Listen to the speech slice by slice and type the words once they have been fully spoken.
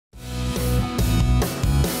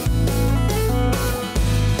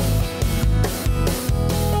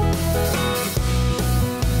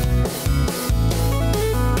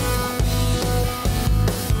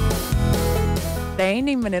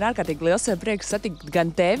Reini. Man ir ārkārtīgi liels prieks satikt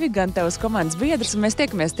gan tevi, gan tavas komandas biedrus. Mēs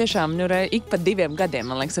tiekamies tiešām ik pa 2 gadiem,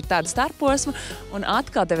 man liekas, ar tādu starposmu. Un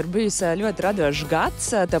atkal tev ir bijis ļoti radošs gads.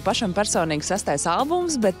 Tev pašam personīgi 6.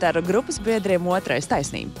 albums, bet ar grupas biedriem 2.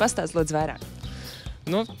 taisnība. Pastāst lūdzu vairāk.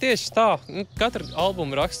 Nu, tieši tā. Katru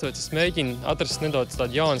albumu rakstot, es mēģinu atrast nedaudz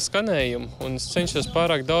tādu jaunu skanējumu un cenšos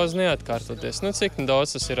pārāk daudz neatkārtoties. Nu, cik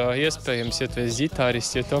daudz tas ir iespējams, ja tu esi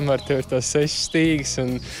ģitārists, jo tomēr tev ir tās 6 stīgas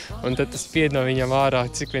un tad tas pied no viņam ārā,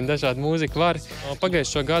 cik vien dažādu mūziku var.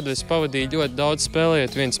 Pagājušo gadu es pavadīju ļoti daudz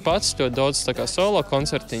spēlējot viens pats, ļoti daudz tā kā solo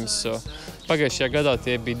koncertiņus. Pagājušajā gadā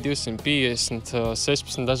tie bija 250,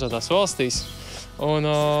 16 dažādās valstīs.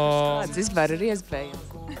 Kāds vispār ir iespējams?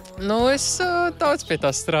 Nu, es daudz pie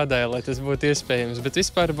tā strādāju, lai tas būtu iespējams, bet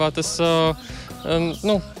vispār tas,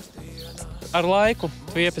 ar laiku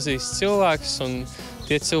tu iepazīsti cilvēkus, un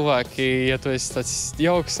tie cilvēki, ja tu esi tāds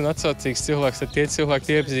jauks un atsaucīgs cilvēks, tad tie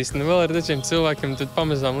cilvēki iepazīst, un vēl ar dažiem cilvēkiem tad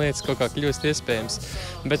pamazām lietas kaut kā kļūst iespējams.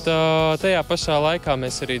 Bet tajā pašā laikā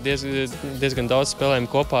mēs arī diezgan daudz spēlējam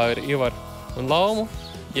kopā ar Ivaru un Laumu,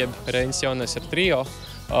 jeb Reinis jaunais ar trio,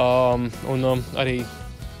 un arī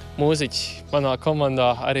mūziķi manā komandā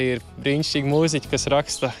arī ir brīnišķīgi mūziķi, kas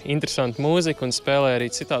raksta interesantu mūziku un spēlē arī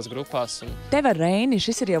citās grupās. Tev ar Reini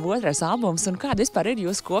šis ir jau 2. albums, un kāda vispār ir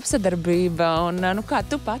jūsu kopsadarbība, un kā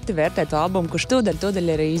tu pati vērtē to albumu, kurš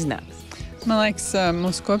tūdaļ arī iznāks? Man liekas,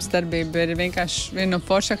 mūsu kopsadarbība ir vienkārši viena no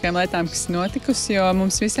foršākajām lietām, kas notikusi, jo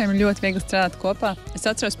mums visiem ir ļoti viegli strādāt kopā. Es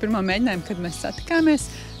atceros pirmo mēģinājumu, kad mēs satikāmies.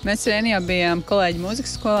 Mēs ar Reini jau bijām kolēģi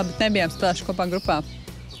mūzikas skolā, bet nebijām spēlējuši kopā grupā.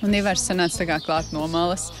 Un Ivars sanāca tā kā klāt no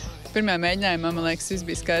malas. Pirmajā mēģinājumā, man liekas, viss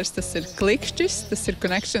bija skaidrs. Tas ir klikšķis, tas ir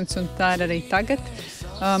connections, un tā ir arī tagad.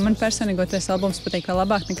 Man personīgoties albums patīk vēl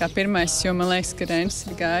labāk nekā pirmais, jo man liekas, ka Reinis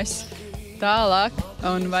ir gājis tālāk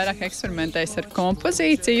un vairāk eksperimentējis ar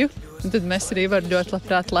kompozīciju. Un tad mēs arī ļoti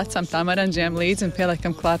labprāt lecam tām aranžiem līdzi un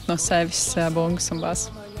pieliekam klāt no sevis bungas un basu.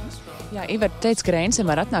 Jā, Ivar teica, ka Reinis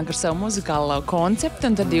vienmēr atnāk ar savu muzikālo konceptu,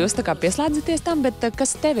 un tad jūs tā kā pieslēdzaties tam, bet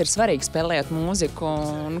kas tev ir svarīgi spēlējot mūziku,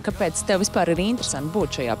 un kāpēc tev vispār ir interesanti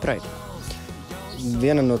būt šajā projektā?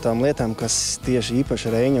 Viena no tām lietām, kas tieši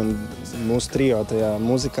īpaši Reini un mūsu trio tajā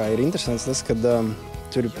muzikā ir interesants, tas, kad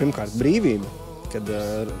tur ir pirmkārt brīvība, kad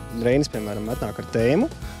Reinis, piemēram, atnāk ar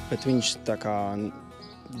tēmu, bet viņš tā kā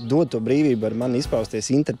dod to brīvību ar mani izpausties,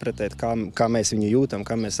 interpretēt, kā mēs viņu jūtam,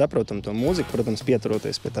 kā mēs saprotam to mūziku, protams,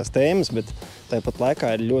 pieturoties pie tās tēmas, bet tāpat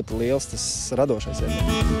laikā ir ļoti liels tas radošais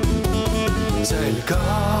efekts. Ceļ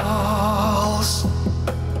gals,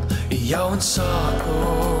 jauns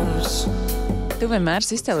sākums. Tu vienmēr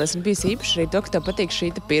izcēlies un bijis īpaši arī to, ka tev patīk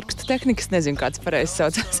šī pirkstu tehnika, es nezinu, kāds pareizi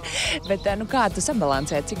saucās. Bet kā tu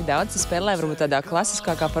sabalansē, cik daudz tu spēlē varbūt tādā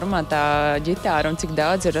klasiskākā formātā ģitāra un cik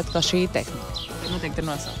daudz ir atkal šī tehnika? Noteikti ir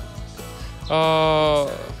nosaukt.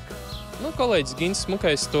 Kolēģis Gins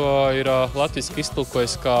Smukais to ir latviski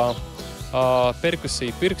iztulkojis kā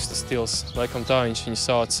perkusija pirkstu stils, laikam tā viņš viņu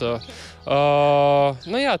sauc.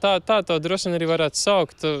 Tā to droši vien arī varētu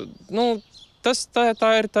saukt. Tā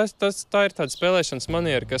ir tāda spēlēšanas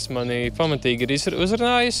maniera, kas mani pamatīgi ir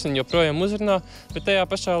uzrunājusi un joprojām uzrunā, bet tajā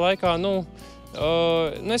pašā laikā,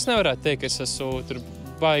 es nevarētu teikt, ka es esmu tur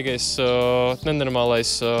baigais,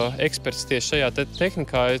 nenormālais eksperts tieši šajā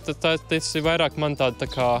tehnikā. Tas ir vairāk man tā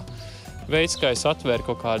kā veids, kā es atvēru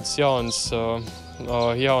kaut kādas jaunas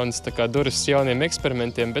durvis jauniem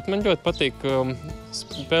eksperimentiem, bet man ļoti patīk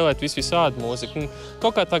spēlēt visādi mūziku.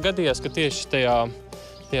 Kaut kā tā gadījās, ka tieši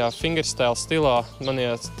tajā fingerstyle stilā man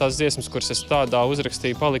tās dziesmas, kuras es tādā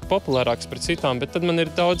uzrakstīju, palika populārākas par citām, bet tad man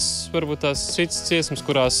ir daudz, varbūt tās citas dziesmas,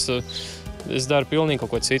 kurās es daru pilnīgi kaut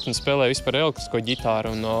ko citu un spēlēju vispār elektrisko ģitāru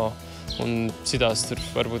un citās tur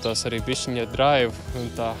varbūt tās arī bišķiņa drive un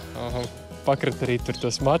tā pakrat arī tur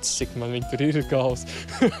tos macis, cik man viņi tur ir galvas.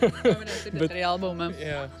 Bet arī albumā.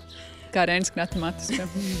 Jā. Kā Reinis knata matis.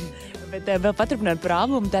 Bet vēl paturpināt par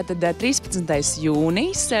albumu, tātad 13.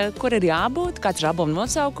 jūnijas, kur ir jābūt, kāds ir albuma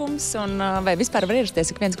nosaukums un vai vispār var ierasties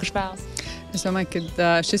ik viens, kurš vēlas? Es domāju,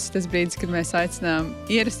 ka šis ir tas brīdis, kad mēs aicinām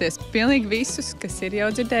ierasties pilnīgi visus, kas ir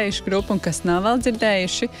jau dzirdējuši grupu un kas nav vēl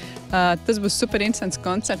dzirdējuši. Tas būs super interesants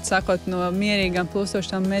koncerts, sākot no mierīgām,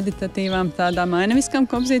 plūstošām, meditatīvām, tādām ainaviskām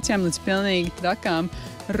kompozīcijām līdz pilnīgi trakām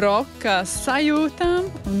roka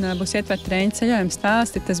sajūtām. Un būs ietverti Reini ceļojuma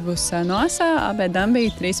stāsti. Tas būs Nosā, AB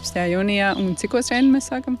Dambī, 13. jūnijā. Un cikos Reini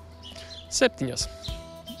mēs sākam? 7.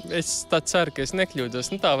 Es tā ceru, ka es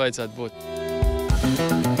nekļūdos. Tā vajadzētu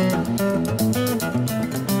būt.